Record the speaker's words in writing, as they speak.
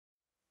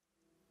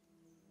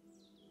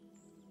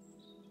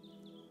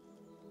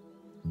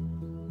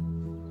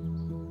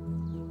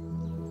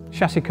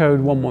Chassis code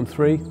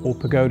 113, or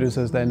Pagodas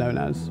as they're known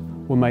as,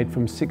 were made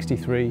from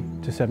 63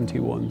 to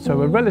 71.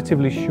 So a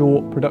relatively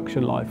short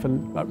production life,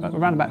 and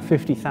around about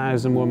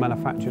 50,000 were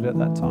manufactured at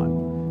that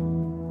time.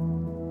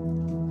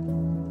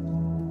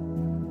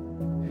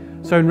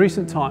 So in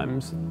recent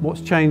times,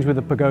 what's changed with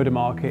the Pagoda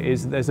market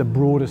is there's a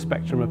broader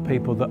spectrum of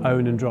people that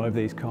own and drive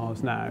these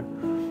cars now.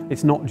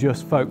 It's not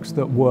just folks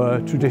that were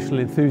traditional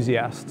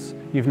enthusiasts.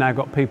 You've now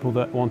got people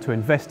that want to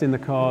invest in the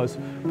cars,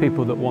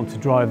 people that want to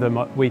drive them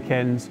at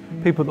weekends,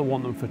 people that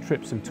want them for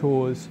trips and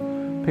tours,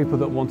 people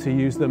that want to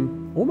use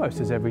them almost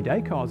as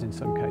everyday cars in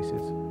some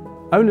cases.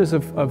 Owners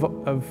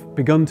have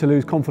begun to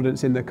lose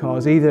confidence in their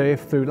cars, either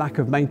if through lack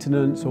of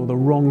maintenance or the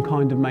wrong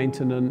kind of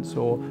maintenance,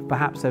 or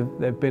perhaps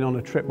they've been on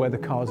a trip where the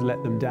car's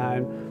let them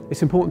down.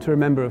 It's important to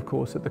remember, of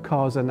course, that the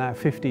cars are now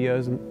 50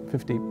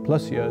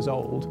 plus years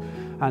old,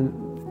 and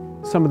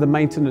some of the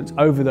maintenance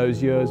over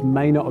those years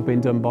may not have been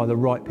done by the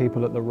right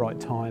people at the right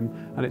time,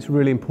 and it's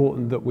really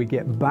important that we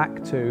get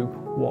back to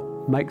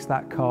what makes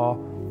that car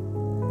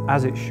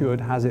as it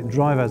should, has it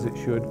drive as it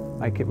should,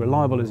 make it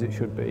reliable as it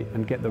should be,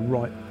 and get the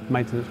right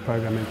maintenance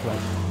program in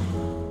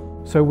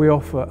place. So we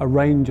offer a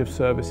range of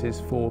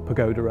services for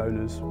Pagoda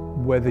owners,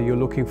 whether you're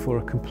looking for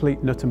a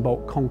complete nut and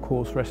bolt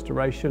concourse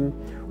restoration,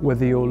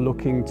 whether you're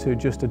looking to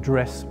just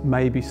address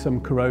maybe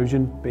some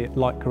corrosion, be it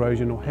light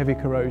corrosion or heavy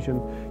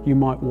corrosion. You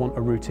might want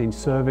a routine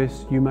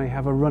service, you may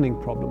have a running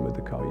problem with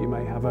the car, you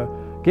may have a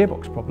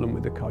gearbox problem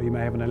with the car, you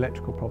may have an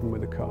electrical problem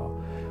with the car.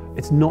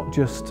 It's not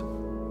just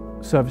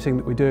servicing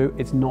that we do,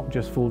 it's not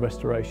just full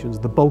restorations.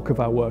 The bulk of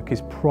our work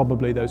is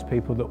probably those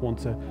people that want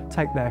to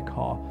take their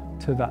car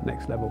to that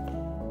next level.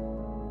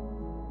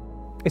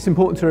 It's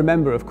important to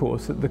remember, of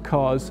course, that the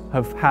cars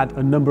have had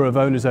a number of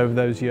owners over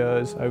those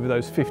years, over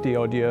those 50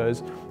 odd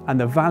years, and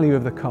the value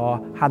of the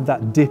car had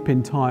that dip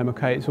in time.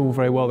 Okay, it's all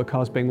very well the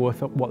cars being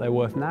worth what they're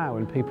worth now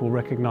and people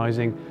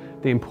recognising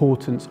the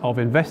importance of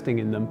investing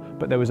in them,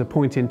 but there was a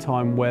point in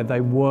time where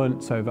they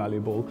weren't so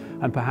valuable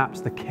and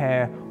perhaps the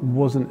care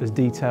wasn't as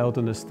detailed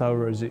and as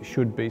thorough as it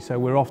should be. So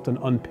we're often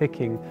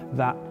unpicking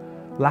that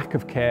lack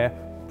of care,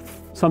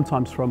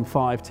 sometimes from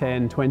 5,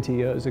 10, 20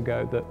 years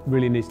ago, that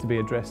really needs to be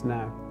addressed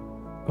now.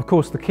 Of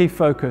course, the key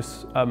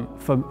focus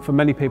for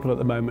many people at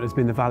the moment has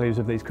been the values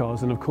of these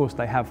cars, and of course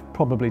they have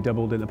probably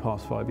doubled in the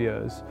past 5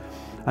 years.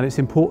 And it's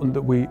important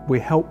that we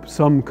help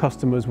some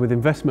customers with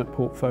investment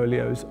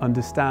portfolios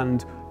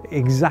understand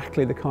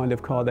exactly the kind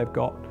of car they've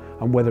got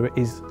and whether it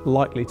is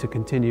likely to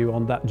continue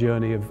on that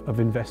journey of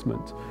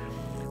investment.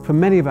 For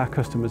many of our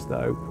customers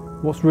though,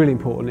 what's really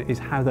important is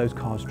how those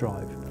cars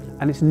drive.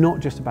 And it's not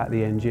just about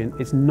the engine,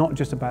 it's not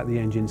just about the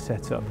engine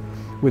setup.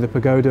 With a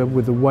Pagoda,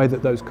 with the way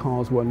that those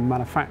cars were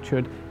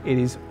manufactured, it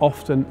is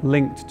often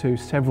linked to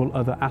several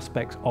other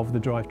aspects of the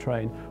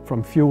drivetrain,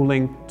 from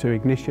fueling to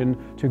ignition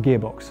to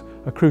gearbox.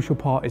 A crucial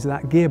part is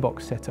that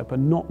gearbox setup,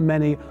 and not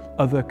many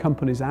other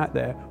companies out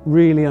there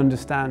really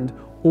understand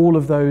all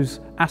of those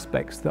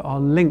aspects that are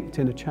linked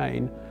in a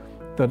chain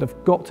that have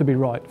got to be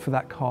right for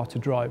that car to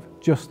drive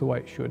just the way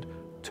it should,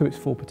 to its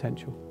full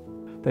potential.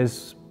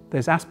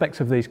 There's aspects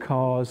of these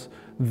cars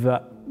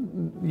that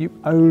you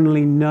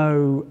only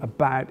know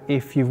about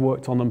if you've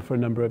worked on them for a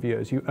number of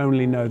years. You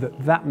only know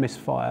that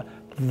misfire,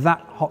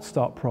 that hot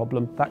start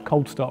problem, that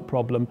cold start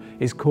problem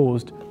is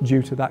caused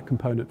due to that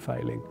component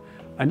failing.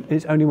 And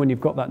it's only when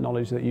you've got that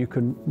knowledge that you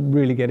can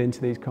really get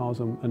into these cars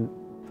and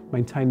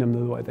maintain them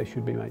the way they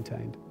should be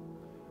maintained.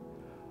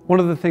 One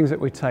of the things that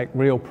we take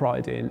real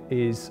pride in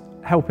is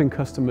helping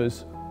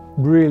customers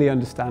really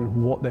understand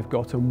what they've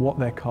got and what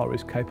their car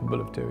is capable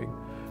of doing.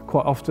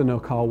 Quite often a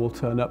car will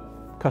turn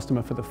up,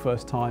 customer for the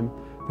first time,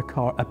 the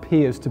car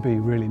appears to be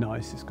really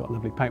nice, it's got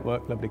lovely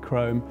paintwork, lovely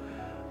chrome,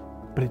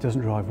 but it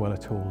doesn't drive well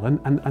at all.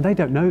 And they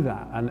don't know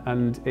that,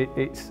 and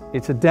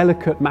it's a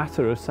delicate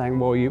matter of saying,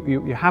 well,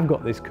 you have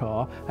got this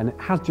car and it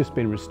has just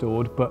been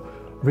restored, but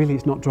really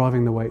it's not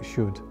driving the way it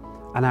should.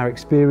 And our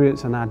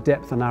experience and our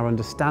depth and our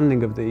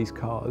understanding of these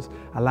cars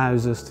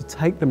allows us to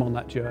take them on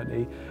that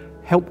journey,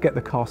 help get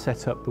the car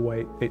set up the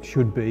way it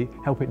should be,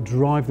 help it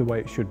drive the way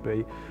it should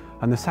be.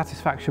 And the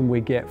satisfaction we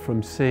get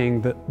from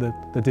seeing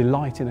the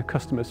delight in a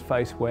customer's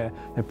face where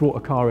they've brought a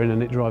car in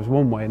and it drives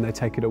one way and they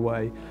take it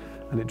away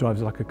and it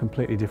drives like a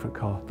completely different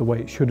car, the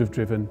way it should have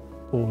driven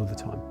all of the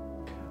time.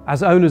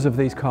 As owners of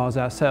these cars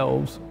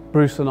ourselves,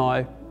 Bruce and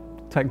I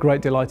take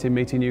great delight in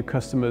meeting new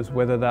customers,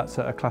 whether that's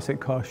at a classic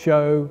car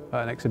show,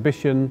 at an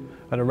exhibition,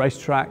 at a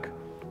racetrack,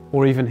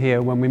 or even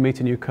here when we meet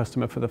a new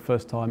customer for the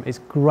first time. It's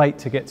great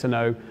to get to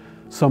know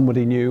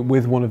somebody new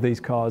with one of these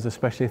cars,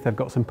 especially if they've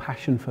got some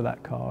passion for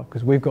that car,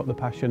 because we've got the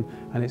passion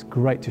and it's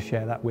great to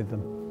share that with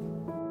them.